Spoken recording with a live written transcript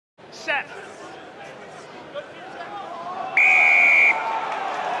Set.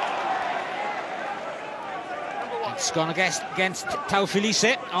 It's gone against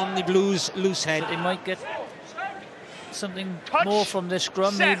Taufa'ao on the Blues loose head. They might get something more from this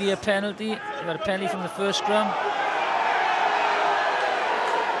scrum, maybe a penalty. They got a penalty from the first scrum.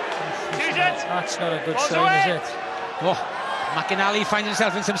 That's not a good sign, is it? Oh, McInally finds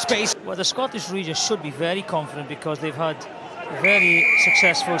himself in some space. Well, the Scottish Rangers should be very confident because they've had a very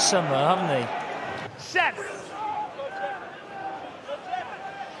successful summer, haven't they? Set.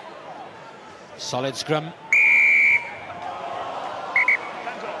 Solid scrum.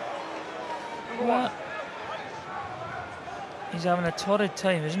 What? He's having a torrid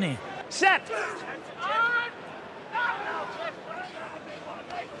time, isn't he? Set.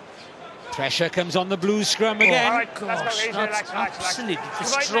 Pressure comes on the Blues scrum again. Right, gosh, that's absolutely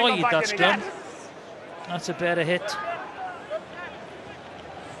destroyed that scrum. That's a better hit.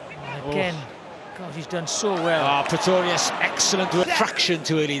 And again, God, he's done so well. Ah, Pretorius, excellent fraction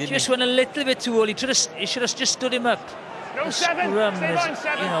too early, didn't Just went a little bit too early. He should have just stood him up. No the seven. Scrum Stay is, line,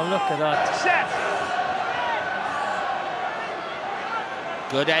 seven. you know, look at that. Set.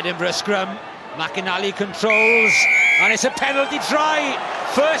 Good Edinburgh scrum. McInally controls, and it's a penalty try.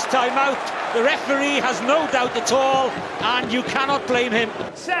 First time out. The referee has no doubt at all, and you cannot blame him.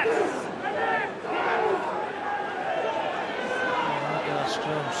 Set. Oh, look at that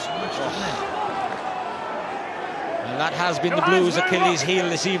scrum. Smashed, isn't it? And that has been the Blues' Achilles heel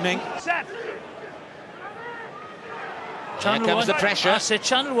this evening. Set. Here comes the pressure. That's it,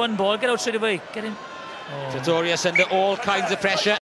 channel one ball. Get out straight away. Get him. Pretorius under all kinds of pressure.